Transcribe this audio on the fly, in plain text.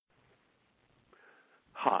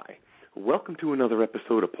Hi. Welcome to another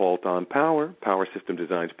episode of Pault on Power, Power System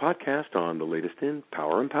Design's podcast on the latest in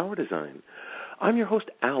power and power design. I'm your host,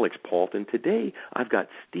 Alex Pault, and today I've got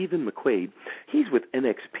Stephen McQuaid. He's with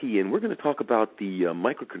NXP, and we're going to talk about the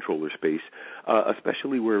microcontroller space,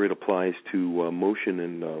 especially where it applies to motion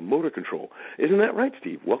and motor control. Isn't that right,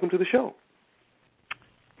 Steve? Welcome to the show.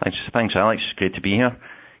 Thanks, Alex. Great to be here.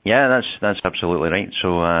 Yeah, that's absolutely right.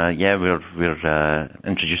 So, we're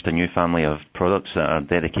introduced a new family of products that are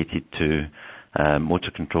dedicated to motor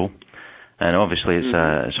control, and obviously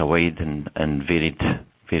it's a wide and varied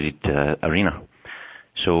arena.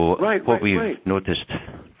 So, what we've noticed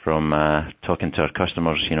from talking to our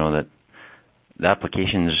customers, that the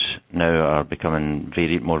applications now are becoming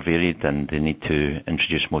more varied, and they need to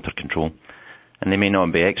introduce motor control, and they may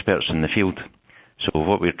not be experts in the field. So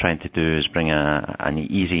what we're trying to do is bring an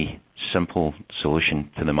easy, simple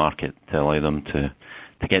solution to the market to allow them to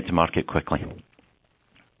get to market quickly.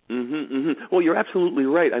 Well, you're absolutely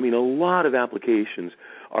right. I mean, a lot of applications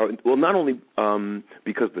are, well, not only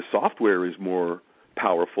because the software is more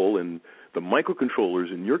powerful and the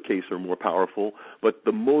microcontrollers in your case are more powerful, but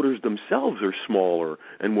the motors themselves are smaller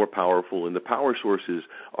and more powerful, and the power sources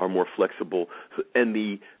are more flexible, and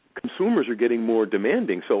the consumers are getting more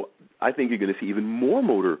demanding. So I think you're going to see even more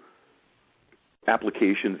motor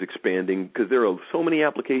applications expanding because there are so many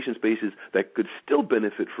application spaces that could still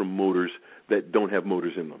benefit from motors that don't have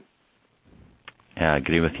motors in them. Yeah, I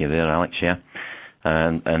agree with you there, Alex, yeah.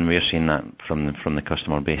 And we're seeing that from the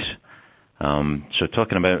customer base. So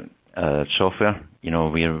talking about software,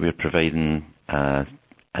 we're providing a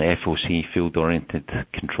FOC, field-oriented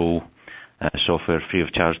control software free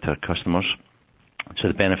of charge to our customers. So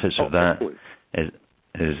the benefits of that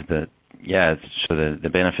is that, so the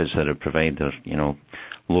benefits that it provides are,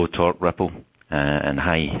 low torque ripple and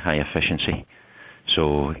high efficiency.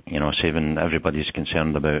 So, everybody's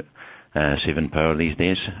concerned about saving power these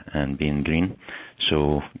days and being green.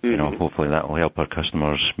 So, hopefully that will help our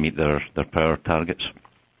customers meet their power targets.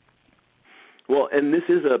 Well, and this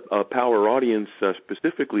is a power audience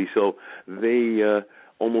specifically, so they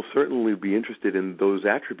almost certainly be interested in those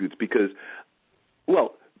attributes because,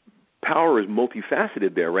 well, power is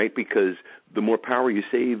multifaceted there, right? Because the more power you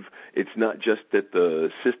save, it's not just that the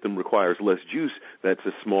system requires less juice. That's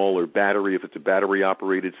a smaller battery. If it's a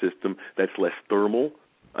battery-operated system, that's less thermal.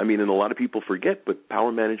 I mean, and a lot of people forget, but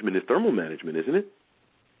power management is thermal management, isn't it?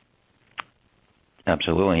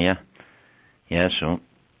 Absolutely, yeah. Yeah, so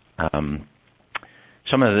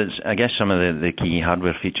some of the key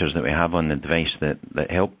hardware features that we have on the device that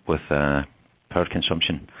help with power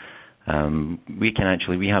consumption.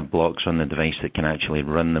 We have blocks on the device that can actually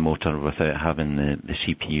run the motor without having the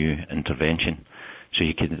CPU intervention. So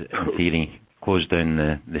you could, in theory, close down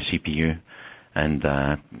the CPU and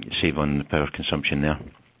save on the power consumption there.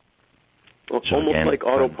 Well, so almost again, like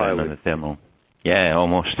autopilot. On the thermal. Yeah,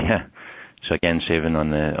 almost, yeah. So again, saving on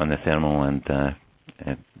the thermal and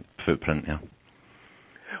footprint, yeah.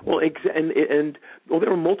 Well,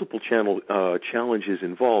 there are multiple challenges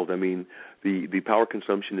involved. I mean, the power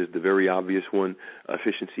consumption is the very obvious one.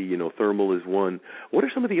 Efficiency, thermal is one. What are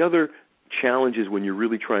some of the other challenges when you're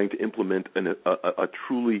really trying to implement a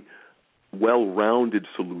truly well-rounded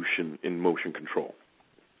solution in motion control?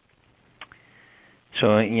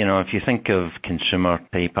 So, if you think of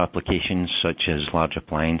consumer-type applications such as large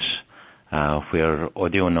appliance, where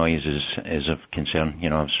audio noise is of concern.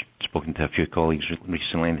 I've spoken to a few colleagues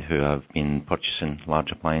recently who have been purchasing large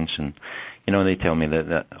appliance, and they tell me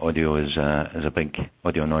that audio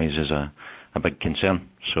noise is a big concern.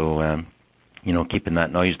 So keeping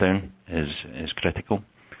that noise down is critical,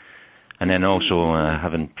 and then also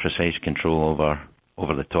having precise control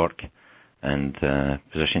over the torque and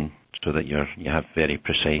position, so that you have very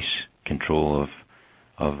precise control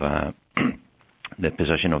of the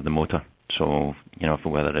position of the motor. So,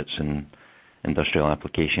 whether it's in industrial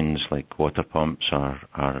applications like water pumps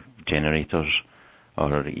or generators,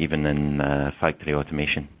 or even in factory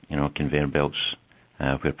automation, conveyor belts,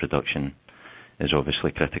 where production is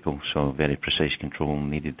obviously critical. So very precise control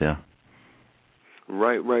needed there.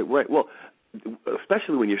 Right. Well,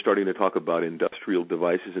 especially when you're starting to talk about industrial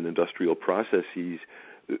devices and industrial processes,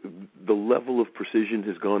 the level of precision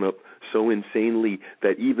has gone up so insanely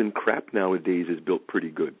that even crap nowadays is built pretty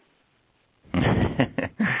good.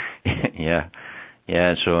 Yeah.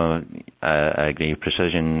 So I agree.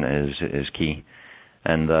 Precision is key,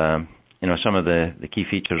 and some of the key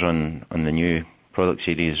features on the new product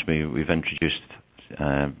series we've introduced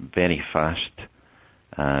very fast,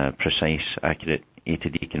 precise, accurate A to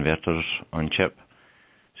D converters on chip.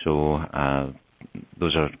 So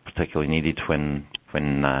those are particularly needed when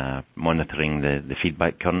monitoring the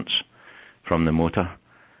feedback currents from the motor,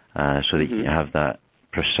 so that you have that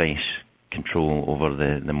precise control over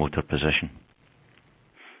the motor position.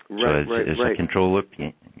 Right, so it's a control loop.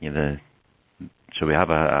 So we have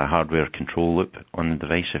a hardware control loop on the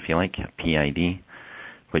device, if you like, a PID,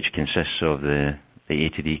 which consists of the A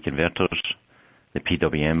to D converters, the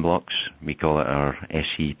PWM blocks. We call it our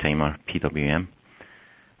SC timer PWM.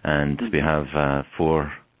 And we have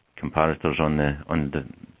 4 comparators on the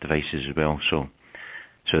devices as well. So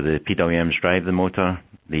the PWMs drive the motor,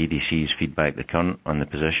 the ADCs feedback the current on the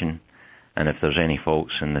position, and if there's any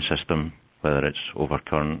faults in the system, whether it's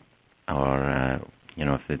overcurrent or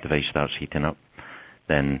if the device starts heating up,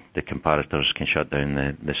 then the comparators can shut down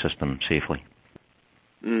the system safely.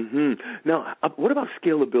 Now, what about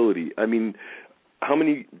scalability? I mean, how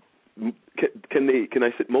many can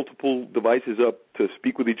I set multiple devices up to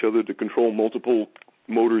speak with each other to control multiple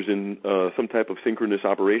motors in some type of synchronous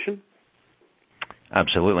operation?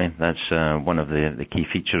 Absolutely. That's one of the key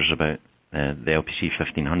features about the LPC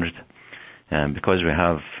 1500. Because we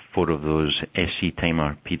have 4 of those SC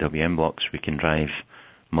timer PWM blocks, we can drive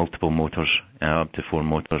multiple motors, up to 4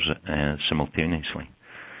 motors simultaneously.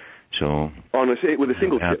 So with a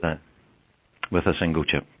single chip? With a single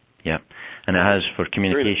chip, yeah. And it has for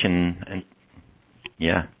communication, and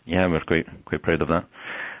we're quite proud of that.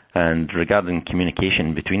 And regarding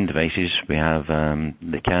communication between devices, we have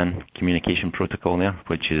the CAN communication protocol there,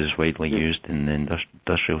 which is widely used in the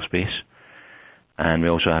industrial space. And we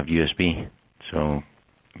also have USB. So,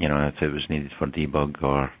 if it was needed for debug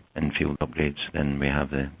or in-field upgrades, then we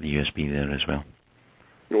have the USB there as well.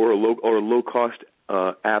 Or a low-cost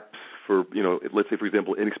apps for, let's say, for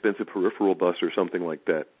example, inexpensive peripheral bus or something like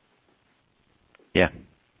that. Yeah.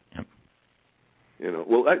 Yep.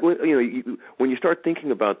 When you start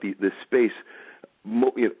thinking about the space,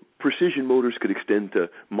 precision motors could extend to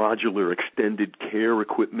modular extended care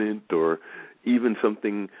equipment, or even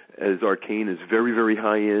something as arcane as very, very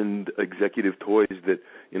high-end executive toys that,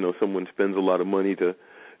 someone spends a lot of money to,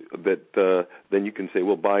 then you can say,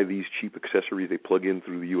 well, buy these cheap accessories. They plug in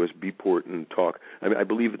through the USB port and talk. I mean, I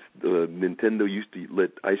believe it's Nintendo used to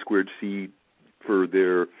let I2C for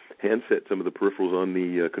their handset, some of the peripherals on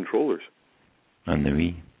the controllers. On the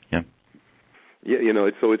Wii, yeah. Yeah,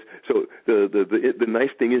 the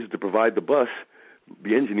nice thing is to provide the bus.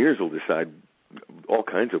 The engineers will decide all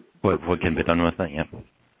kinds of what can be done with it.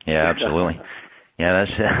 Yeah, absolutely. Yeah,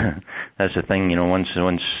 that's the thing. Once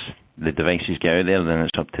the devices get out there, then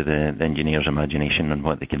it's up to the engineer's imagination and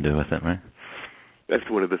what they can do with it, right? That's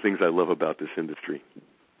one of the things I love about this industry.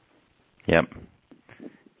 Yep.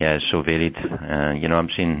 Yeah, it's so varied. I'm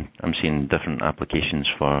seeing different applications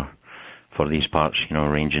for these parts.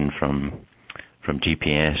 Ranging from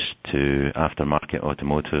GPS to aftermarket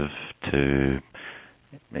automotive to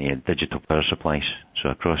digital power supplies. So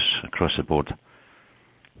across the board.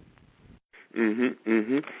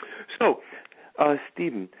 So,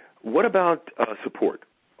 Stephen, what about support?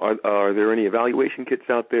 Are there any evaluation kits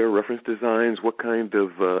out there, reference designs? What kind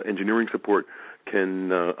of engineering support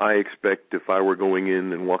can I expect if I were going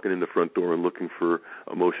in and walking in the front door and looking for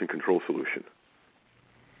a motion control solution?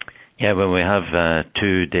 Yeah, well, we have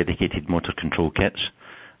 2 dedicated motor control kits,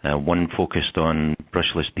 one focused on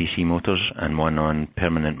brushless DC motors and one on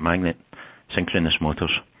permanent magnet synchronous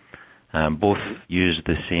motors. Both use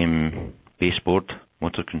the same baseboard,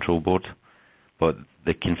 motor control board, but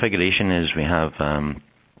the configuration is we have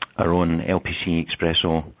our own LPC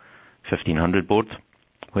Expresso 1500 board,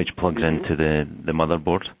 which plugs into the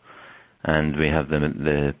motherboard, and we have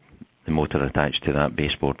the motor attached to that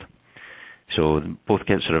baseboard. So both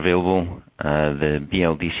kits are available. The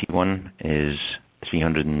BLDC one is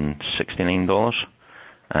 $369,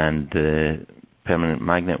 and the permanent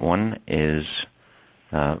magnet one is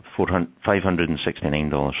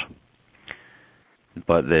 $569.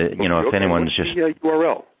 But if anyone's just the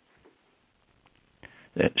URL.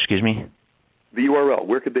 Excuse me. The URL.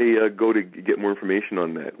 Where could they go to get more information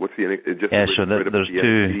on that? What's the so there's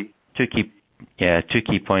two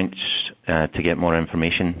key points to get more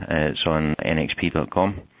information. It's on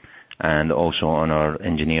nxp.com and also on our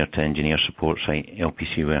engineer-to-engineer support site,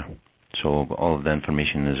 LPCware. So all of the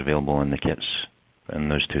information is available in the kits on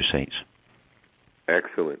those 2 sites.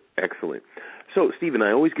 Excellent. So, Stephen,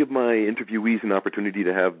 I always give my interviewees an opportunity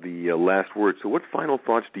to have the last word. So what final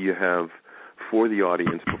thoughts do you have for the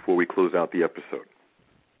audience before we close out the episode?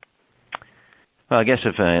 Well, I guess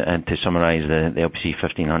if I had to summarize the LPC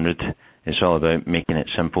 1500, it's all about making it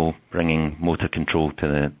simple, bringing motor control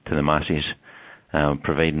to the masses,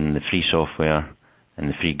 providing the free software, and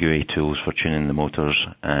the free GUI tools for tuning the motors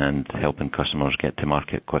and helping customers get to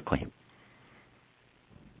market quickly.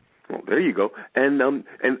 Well, there you go. And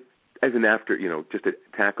as an after, just to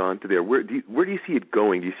tack on to there, where do you see it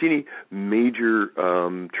going? Do you see any major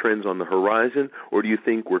trends on the horizon, or do you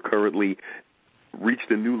think we're currently reached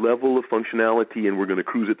a new level of functionality and we're going to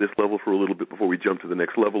cruise at this level for a little bit before we jump to the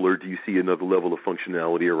next level, or do you see another level of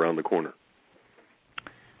functionality around the corner?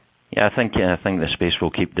 Yeah, I think the space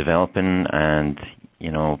will keep developing, and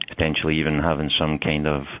potentially even having some kind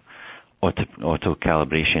of auto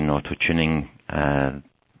calibration, auto tuning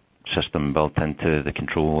system built into the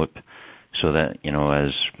control loop, so that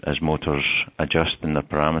as motors adjust in their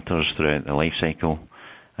parameters throughout the life cycle,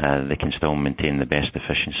 they can still maintain the best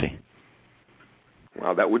efficiency.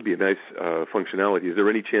 Wow, that would be a nice functionality. Is there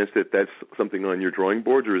any chance that that's something on your drawing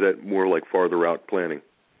boards, or is that more like farther out planning?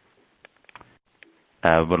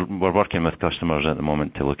 We're working with customers at the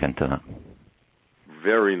moment to look into that.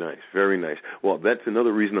 Very nice, very nice. Well, that's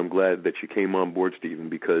another reason I'm glad that you came on board, Stephen,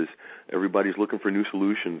 because everybody's looking for new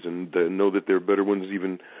solutions, and know that there are better ones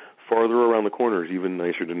even farther around the corner is even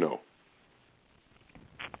nicer to know.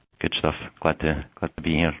 Good stuff. Glad to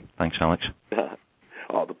be here. Thanks, Alex.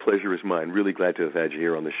 Oh, the pleasure is mine. Really glad to have had you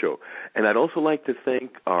here on the show. And I'd also like to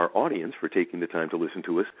thank our audience for taking the time to listen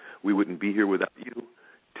to us. We wouldn't be here without you.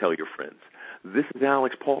 Tell your friends. This is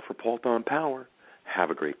Alex Paul for Paulton Power.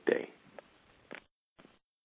 Have a great day.